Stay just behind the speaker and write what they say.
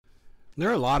There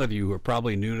are a lot of you who are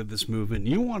probably new to this movement.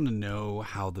 You want to know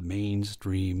how the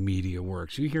mainstream media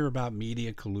works. You hear about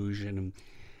media collusion, and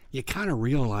you kind of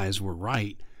realize we're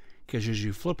right, because as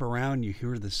you flip around, you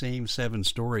hear the same 7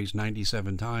 stories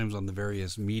 97 times on the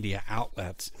various media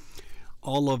outlets.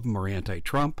 All of them are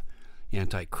anti-Trump,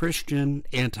 anti-Christian,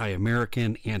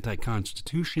 anti-American,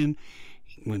 anti-Constitution,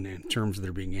 when in terms of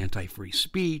there being anti-free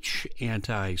speech,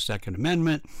 anti-Second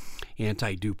Amendment,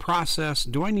 anti-due process.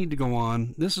 Do I need to go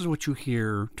on? This is what you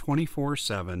hear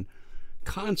 24/7,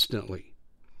 constantly.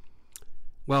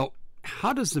 Well,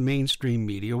 how does the mainstream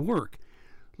media work?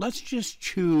 Let's just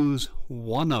choose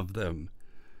one of them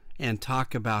and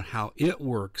talk about how it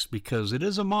works, because it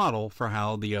is a model for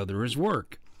how the others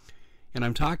work. And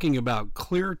I'm talking about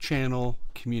Clear Channel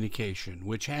Communication,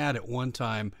 which had at one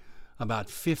time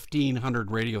about 1,500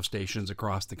 radio stations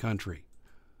across the country.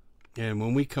 And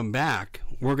when we come back,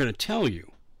 we're going to tell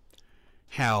you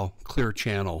how Clear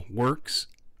Channel works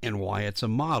and why it's a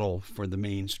model for the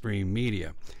mainstream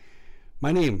media.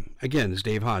 My name, again, is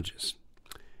Dave Hodges.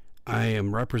 I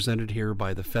am represented here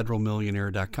by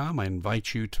thefederalmillionaire.com. I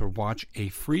invite you to watch a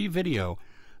free video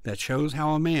that shows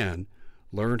how a man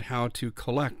learned how to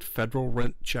collect federal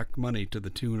rent check money to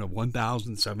the tune of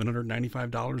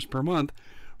 $1,795 per month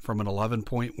from an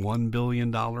 $11.1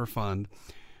 billion fund.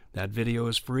 That video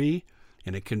is free,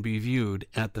 and it can be viewed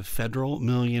at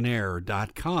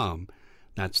thefederalmillionaire.com.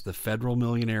 That's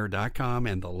thefederalmillionaire.com,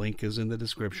 and the link is in the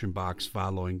description box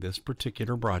following this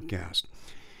particular broadcast.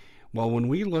 Well, when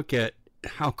we look at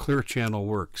how Clear Channel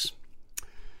works,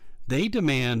 they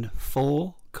demand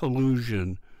full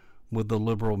collusion with the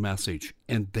liberal message,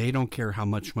 and they don't care how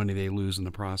much money they lose in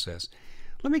the process.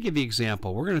 Let me give you an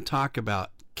example. We're going to talk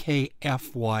about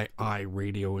KFYI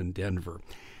radio in Denver.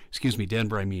 Excuse me,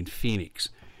 Denver, I mean Phoenix.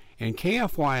 And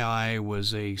KFYI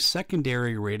was a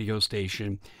secondary radio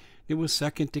station. It was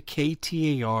second to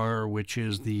KTAR, which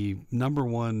is the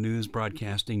 #1 news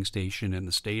broadcasting station in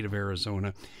the state of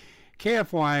Arizona.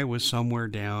 KFYI was somewhere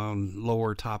down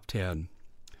lower top 10.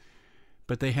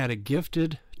 But they had a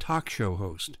gifted talk show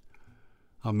host,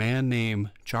 a man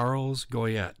named Charles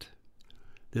Goyette.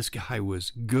 This guy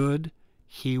was good.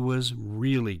 He was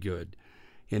really good.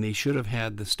 And he should have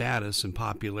had the status and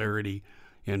popularity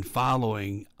and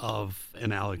following of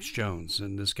an Alex Jones.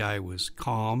 And this guy was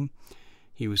calm,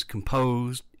 he was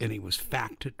composed, and he was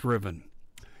fact-driven.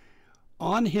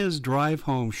 On his drive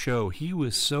home show, he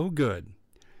was so good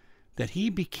that he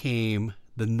became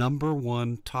the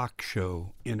 #1 talk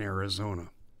show in Arizona.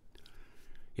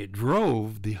 It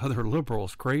drove the other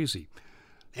liberals crazy.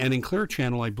 And in Clear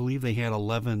Channel, I believe they had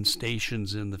 11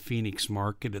 stations in the Phoenix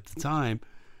market at the time.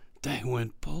 They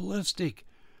went ballistic.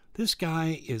 This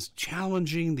guy is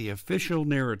challenging the official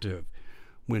narrative.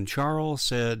 When Charles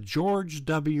said, "George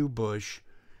W. Bush,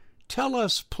 tell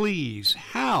us please,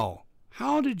 how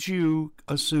did you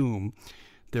assume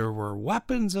there were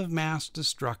weapons of mass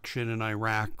destruction in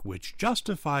Iraq which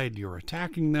justified your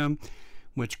attacking them,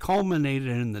 which culminated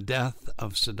in the death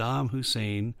of Saddam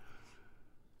Hussein?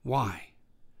 Why?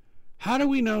 How do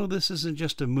we know this isn't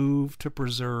just a move to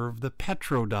preserve the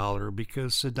petrodollar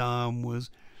because Saddam was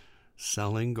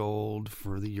selling gold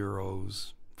for the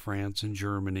euros, France and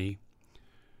Germany?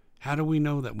 How do we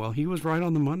know that?" Well, he was right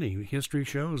on the money. History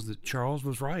shows that Charles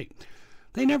was right.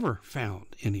 They never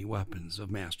found any weapons of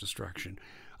mass destruction.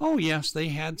 Oh, yes, they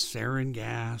had sarin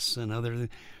gas and other things.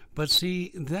 But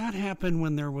see, that happened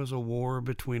when there was a war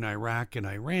between Iraq and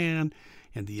Iran,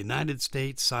 and the United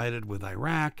States sided with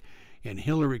Iraq, and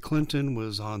Hillary Clinton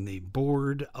was on the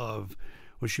board of,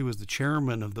 well, she was the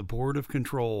chairman of the board of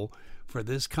control for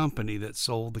this company that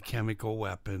sold the chemical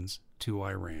weapons to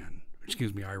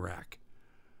Iraq,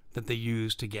 that they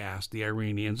used to gas the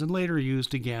Iranians and later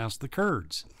used to gas the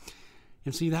Kurds.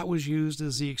 And see, that was used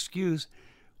as the excuse.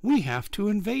 We have to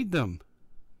invade them.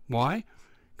 Why?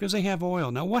 Because they have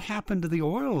oil. Now, what happened to the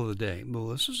oil of the day? Well,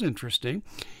 this is interesting.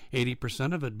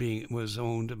 80% of it was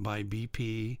owned by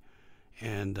BP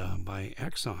and by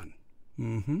Exxon.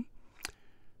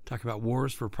 Talk about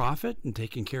wars for profit and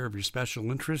taking care of your special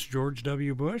interests, George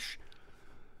W. Bush.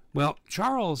 Well,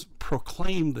 Charles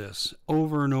proclaimed this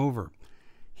over and over.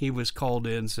 He was called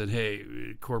in and said,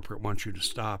 "Hey, corporate wants you to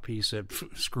stop." He said,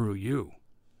 "Screw you.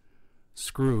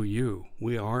 Screw you.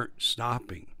 We aren't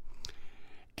stopping."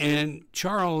 And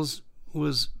Charles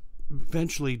was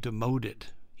eventually demoted.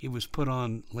 He was put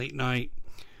on late night.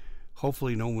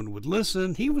 Hopefully no one would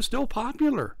listen. He was still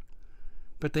popular,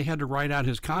 but they had to write out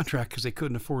his contract because they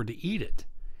couldn't afford to eat it.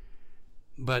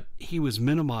 But he was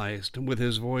minimized with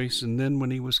his voice, and then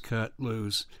when he was cut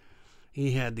loose,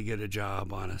 he had to get a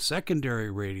job on a secondary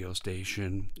radio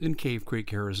station in Cave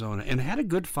Creek, Arizona, and had a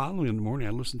good following in the morning.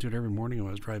 I listened to it every morning when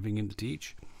I was driving in to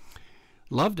teach.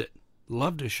 Loved it.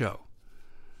 Loved his show.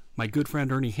 My good friend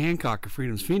Ernie Hancock of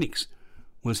Freedom's Phoenix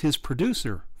was his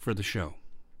producer for the show.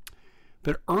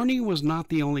 But Ernie was not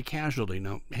the only casualty.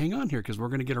 Now, hang on here, because we're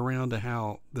going to get around to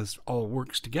how this all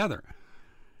works together.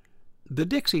 The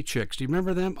Dixie Chicks, do you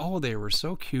remember them? Oh, they were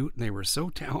so cute and they were so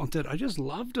talented. I just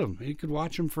loved them. You could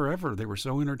watch them forever. They were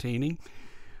so entertaining.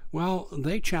 Well,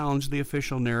 they challenged the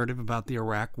official narrative about the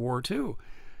Iraq War, too.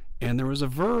 And there was a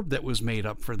verb that was made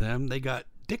up for them. They got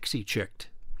Dixie Chicked.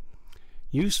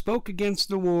 You spoke against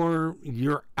the war,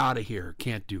 you're out of here.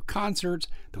 Can't do concerts.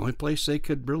 The only place they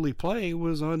could really play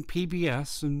was on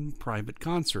PBS and private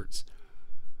concerts.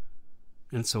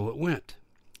 And so it went.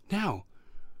 Now,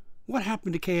 what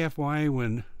happened to KFY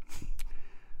when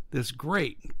this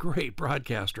great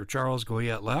broadcaster, Charles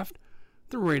Goyette, left?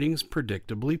 The ratings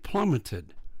predictably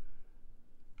plummeted.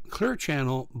 Clear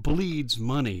Channel bleeds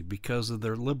money because of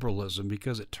their liberalism,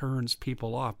 because it turns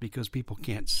people off, because people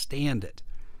can't stand it.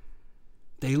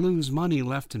 They lose money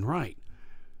left and right.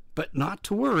 But not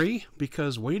to worry,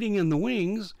 because waiting in the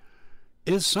wings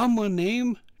is someone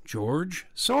named George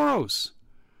Soros.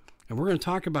 And we're going to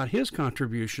talk about his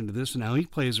contribution to this and how he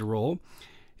plays a role.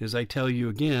 As I tell you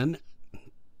again,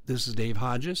 this is Dave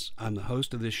Hodges. I'm the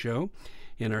host of this show.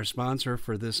 And our sponsor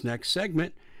for this next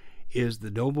segment is the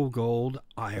Noble Gold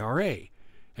IRA.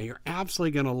 And you're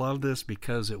absolutely going to love this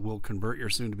because it will convert your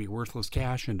soon-to-be worthless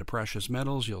cash into precious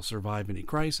metals. You'll survive any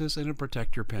crisis, and it'll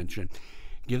protect your pension.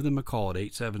 Give them a call at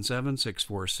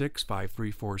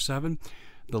 877-646-5347.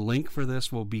 The link for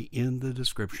this will be in the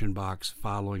description box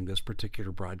following this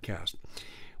particular broadcast.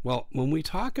 Well, when we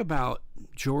talk about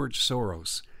George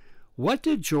Soros, what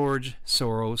did George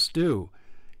Soros do?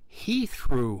 He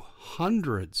threw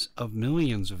hundreds of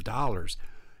millions of dollars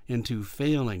into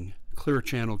failing Clear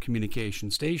Channel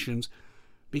communication stations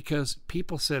because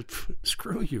people said,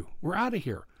 screw you, we're out of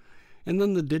here. And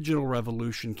then the digital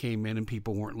revolution came in and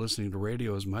people weren't listening to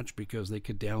radio as much because they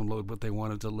could download what they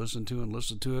wanted to listen to and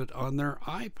listen to it on their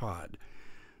iPod.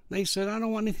 They said, I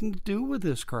don't want anything to do with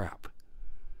this crap.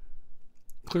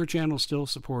 Clear Channel's still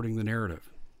supporting the narrative.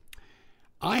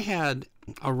 I had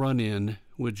a run-in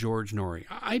with George Norrie.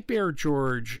 I bear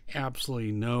George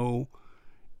absolutely no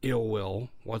ill will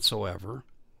whatsoever.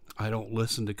 I don't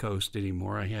listen to Coast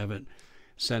anymore. I haven't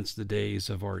since the days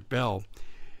of Art Bell.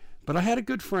 But I had a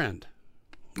good friend.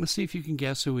 Let's see if you can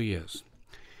guess who he is.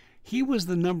 He was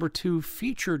the number 2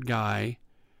 featured guy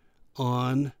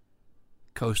on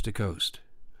Coast to Coast.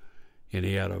 And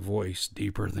he had a voice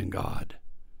deeper than God.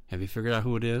 Have you figured out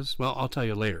who it is? Well, I'll tell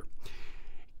you later.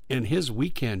 And his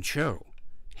weekend show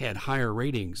had higher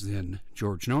ratings than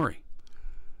George Norrie.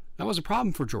 That was a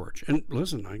problem for George. And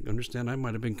listen, I understand I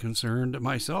might have been concerned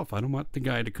myself. I don't want the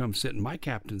guy to come sit in my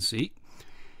captain's seat.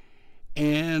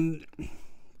 And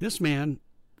this man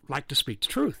liked to speak the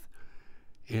truth.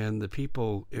 And the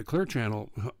people at Clear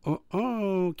Channel,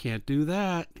 can't do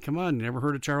that. Come on, you never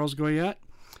heard of Charles Goyette?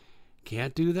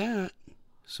 Can't do that.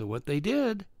 So what they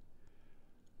did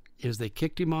is they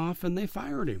kicked him off and they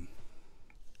fired him.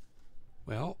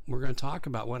 Well, we're going to talk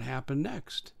about what happened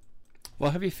next.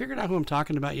 Well, have you figured out who I'm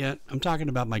talking about yet? I'm talking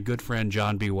about my good friend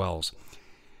John B. Wells.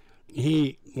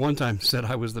 He one time said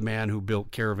I was the man who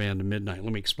built Caravan to Midnight.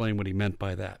 Let me explain what he meant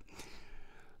by that.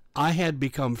 I had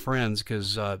become friends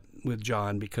with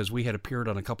John because we had appeared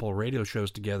on a couple of radio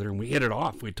shows together and we hit it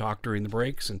off. We talked during the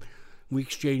breaks and we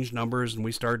exchanged numbers and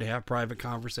we started to have private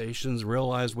conversations,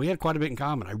 realized we had quite a bit in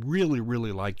common. I really,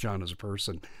 really like John as a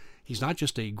person. He's not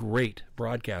just a great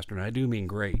broadcaster, and I do mean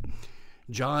great.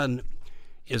 John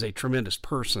is a tremendous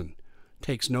person,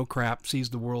 takes no crap, sees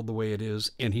the world the way it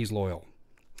is, and he's loyal.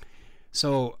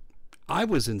 So I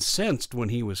was incensed when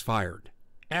he was fired,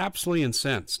 absolutely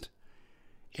incensed.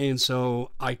 And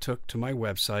so I took to my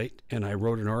website and I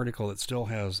wrote an article that still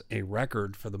has a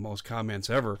record for the most comments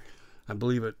ever. I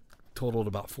believe it totaled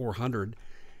about 400.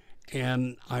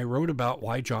 And I wrote about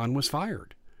why John was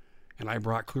fired. And I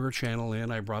brought Clear Channel in.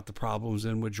 I brought the problems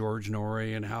in with George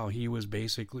Norrie and how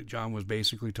John was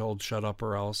basically told shut up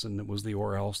or else, and it was the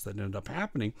or else that ended up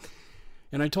happening.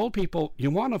 And I told people,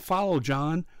 you want to follow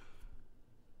John?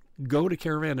 Go to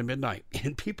Caravan to Midnight.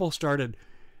 And people started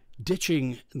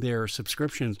ditching their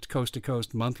subscriptions to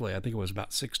Coast monthly. I think it was about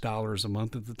 $6 a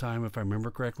month at the time, if I remember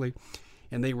correctly.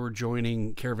 And they were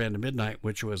joining Caravan to Midnight,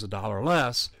 which was $1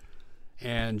 less.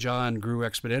 And John grew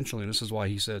exponentially, and this is why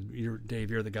he said,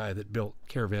 Dave, you're the guy that built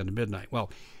Caravan to Midnight.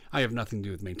 Well, I have nothing to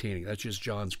do with maintaining. That's just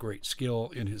John's great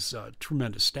skill and his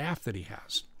tremendous staff that he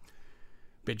has.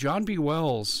 But John B.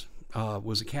 Wells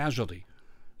was a casualty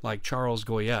like Charles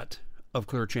Goyette of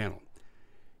Clear Channel.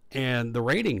 And the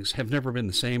ratings have never been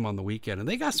the same on the weekend. And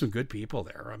they got some good people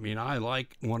there. I mean, I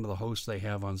like one of the hosts they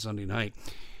have on Sunday night,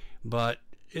 but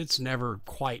it's never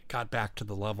quite got back to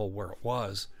the level where it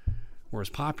was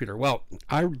popular. Well,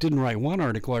 I didn't write one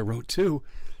article, I wrote two,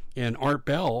 and Art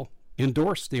Bell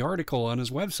endorsed the article on his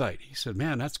website. He said,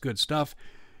 man, that's good stuff,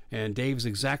 and Dave's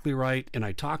exactly right. And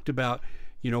I talked about,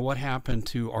 what happened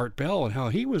to Art Bell and how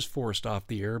he was forced off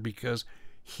the air because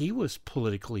he was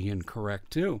politically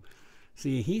incorrect too.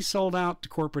 See, he sold out to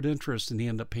corporate interests and he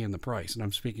ended up paying the price, and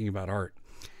I'm speaking about Art.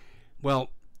 Well,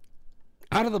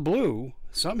 out of the blue,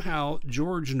 somehow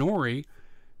George Norrie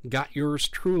got yours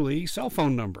truly cell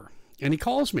phone number, and he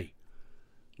calls me,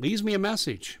 leaves me a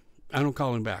message. I don't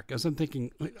call him back, as I'm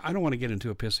thinking, I don't want to get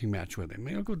into a pissing match with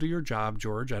him. Go do your job,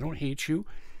 George. I don't hate you.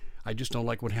 I just don't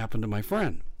like what happened to my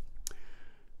friend.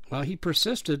 Well, he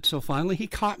persisted, so finally he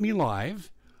caught me live,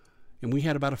 and we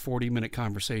had about a 40-minute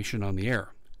conversation on the air.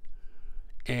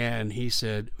 And he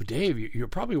said, Dave, you're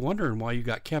probably wondering why you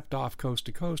got kept off Coast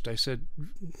to Coast. I said,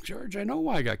 George, I know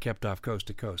why I got kept off Coast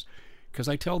to Coast, because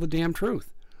I tell the damn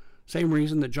truth. Same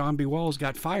reason that John B. Wells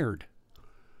got fired.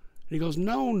 And he goes,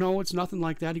 no, it's nothing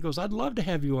like that. He goes, I'd love to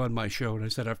have you on my show. And I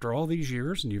said, after all these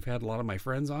years, and you've had a lot of my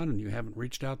friends on, and you haven't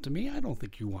reached out to me, I don't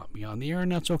think you want me on the air,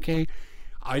 and that's okay.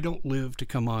 I don't live to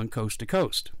come on Coast to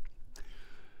Coast.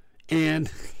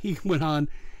 And he went on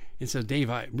and said,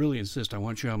 Dave, I really insist I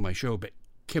want you on my show, but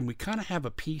can we kind of have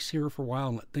a peace here for a while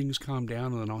and let things calm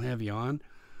down, and then I'll have you on?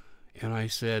 And I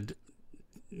said,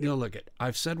 look,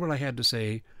 I've said what I had to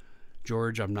say,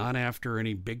 George. I'm not after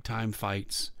any big-time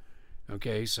fights.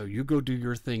 Okay, so you go do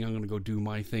your thing. I'm going to go do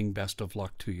my thing. Best of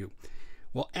luck to you.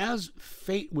 Well, as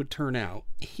fate would turn out,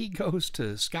 he goes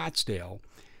to Scottsdale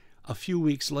a few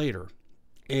weeks later,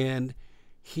 and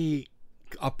he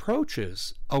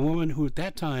approaches a woman who at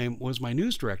that time was my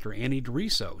news director, Annie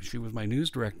DeRiso. She was my news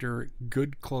director,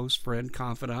 good, close friend,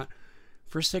 confidant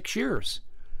for 6 years.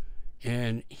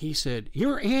 And he said,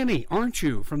 you're Annie, aren't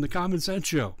you, from the Common Sense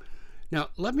Show? Now,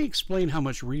 let me explain how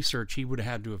much research he would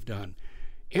have had to have done.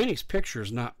 Annie's picture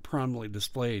is not prominently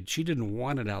displayed. She didn't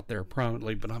want it out there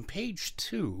prominently, but on page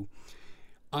 2,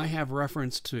 I have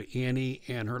reference to Annie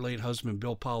and her late husband,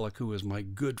 Bill Pollock, who was my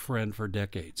good friend for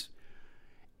decades,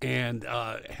 and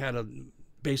had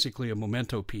basically a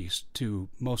memento piece to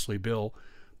mostly Bill,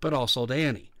 but also to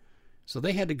Annie. So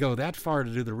they had to go that far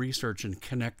to do the research and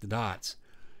connect the dots.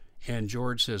 And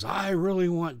George says, I really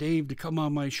want Dave to come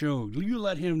on my show. You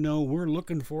let him know we're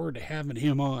looking forward to having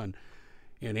him on.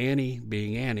 And Annie,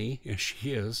 being Annie, as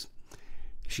she is,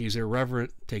 she's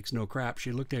irreverent, takes no crap.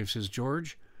 She looked at him and says,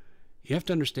 George, you have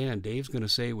to understand, Dave's going to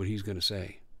say what he's going to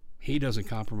say. He doesn't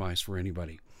compromise for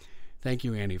anybody. Thank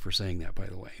you, Annie, for saying that, by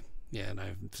the way. Yeah, and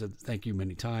I've said thank you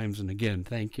many times, and again,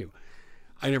 thank you.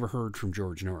 I never heard from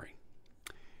George Norrie.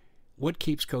 What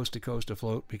keeps Coast to Coast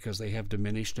afloat? Because they have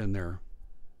diminished in their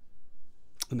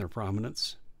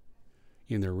prominence,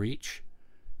 in their reach.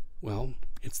 Well,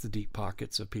 it's the deep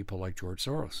pockets of people like George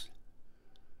Soros.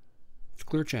 It's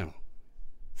Clear Channel.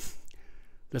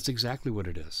 That's exactly what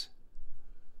it is.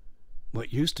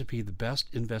 What used to be the best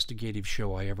investigative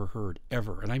show I ever heard,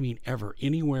 ever, and I mean ever,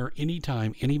 anywhere,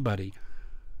 anytime, anybody,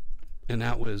 and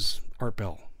that was Art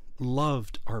Bell.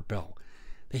 Loved Art Bell.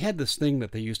 They had this thing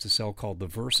that they used to sell called the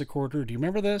Versicorder. Do you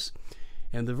remember this?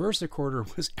 And the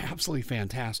Versicorder was absolutely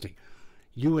fantastic.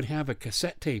 You would have a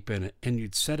cassette tape in it, and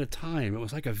you'd set a time. It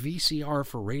was like a VCR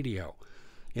for radio,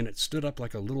 and it stood up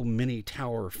like a little mini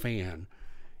tower fan,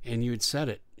 and you'd set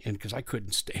it. And because I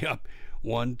couldn't stay up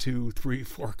 1, 2, 3,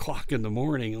 4 o'clock in the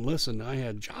morning and listen, I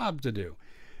had a job to do.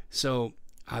 So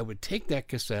I would take that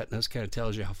cassette, and this kind of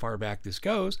tells you how far back this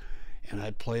goes, and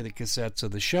I'd play the cassettes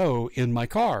of the show in my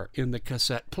car, in the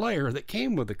cassette player that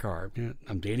came with the car.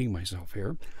 I'm dating myself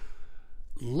here.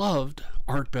 Loved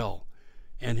Art Bell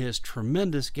and his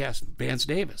tremendous guest, Vance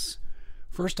Davis.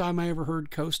 First time I ever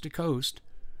heard Coast to Coast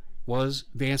was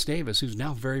Vance Davis, who's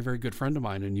now a very, very good friend of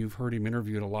mine, and you've heard him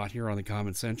interviewed a lot here on the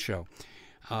Common Sense Show.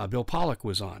 Bill Pollock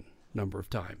was on a number of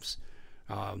times.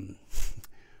 A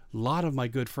lot of my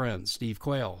good friends, Steve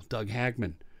Quayle, Doug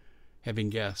Hagman, having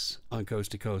guests on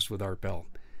Coast to Coast with Art Bell.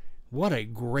 What a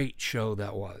great show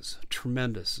that was.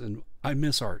 Tremendous. And I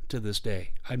miss Art to this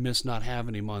day. I miss not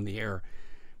having him on the air,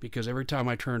 because every time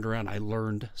I turned around, I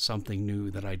learned something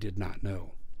new that I did not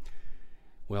know.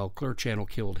 Well, Clear Channel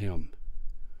killed him.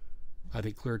 I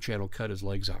think Clear Channel cut his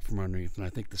legs out from underneath, and I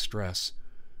think the stress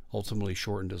ultimately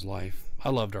shortened his life. I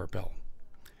loved Art Bell.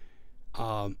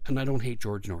 And I don't hate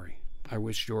George Norrie. I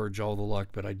wish George all the luck,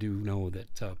 but I do know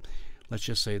that, let's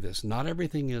just say this, not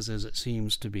everything is as it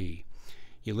seems to be.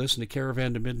 You listen to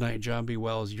Caravan to Midnight, John B.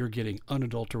 Wells, you're getting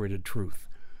unadulterated truth.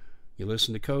 You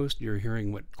listen to Coast, you're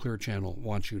hearing what Clear Channel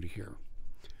wants you to hear.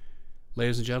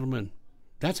 Ladies and gentlemen,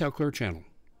 that's how Clear Channel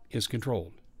is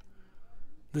controlled.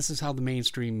 This is how the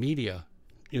mainstream media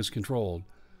is controlled.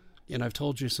 And I've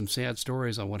told you some sad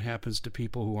stories on what happens to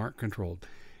people who aren't controlled.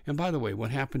 And by the way, what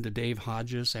happened to Dave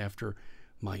Hodges after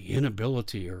my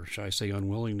inability, or should I say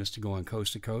unwillingness, to go on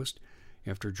Coast to Coast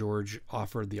after George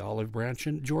offered the olive branch.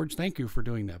 And George, thank you for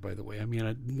doing that, by the way. I mean,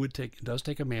 it does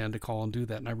take a man to call and do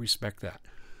that, and I respect that.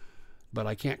 But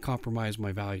I can't compromise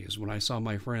my values. When I saw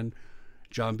my friend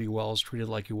John B. Wells treated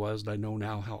like he was, and I know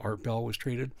now how Art Bell was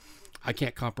treated, I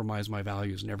can't compromise my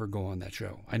values, never go on that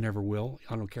show. I never will.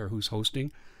 I don't care who's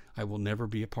hosting. I will never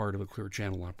be a part of a Clear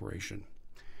Channel operation.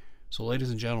 So,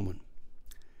 ladies and gentlemen,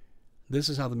 this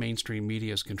is how the mainstream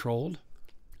media is controlled.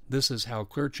 This is how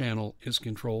Clear Channel is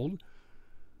controlled.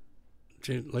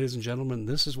 Ladies and gentlemen,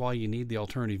 this is why you need the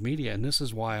alternative media, and this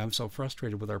is why I'm so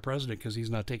frustrated with our president, because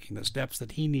he's not taking the steps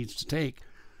that he needs to take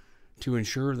to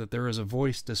ensure that there is a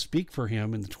voice to speak for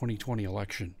him in the 2020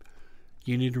 election.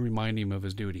 You need to remind him of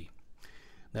his duty.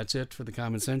 That's it for the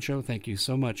Common Sense Show. Thank you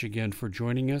so much again for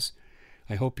joining us.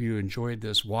 I hope you enjoyed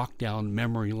this walk down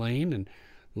memory lane and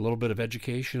a little bit of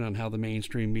education on how the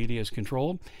mainstream media is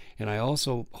controlled. And I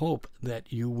also hope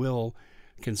that you will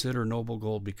consider Noble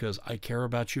Gold, because I care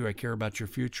about you. I care about your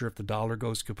future. If the dollar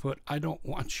goes kaput, I don't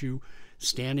want you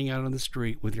standing out on the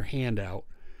street with your hand out.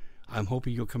 I'm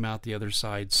hoping you'll come out the other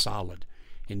side solid.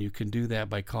 And you can do that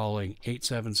by calling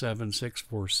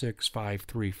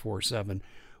 877-646-5347.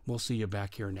 We'll see you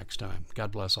back here next time.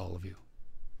 God bless all of you.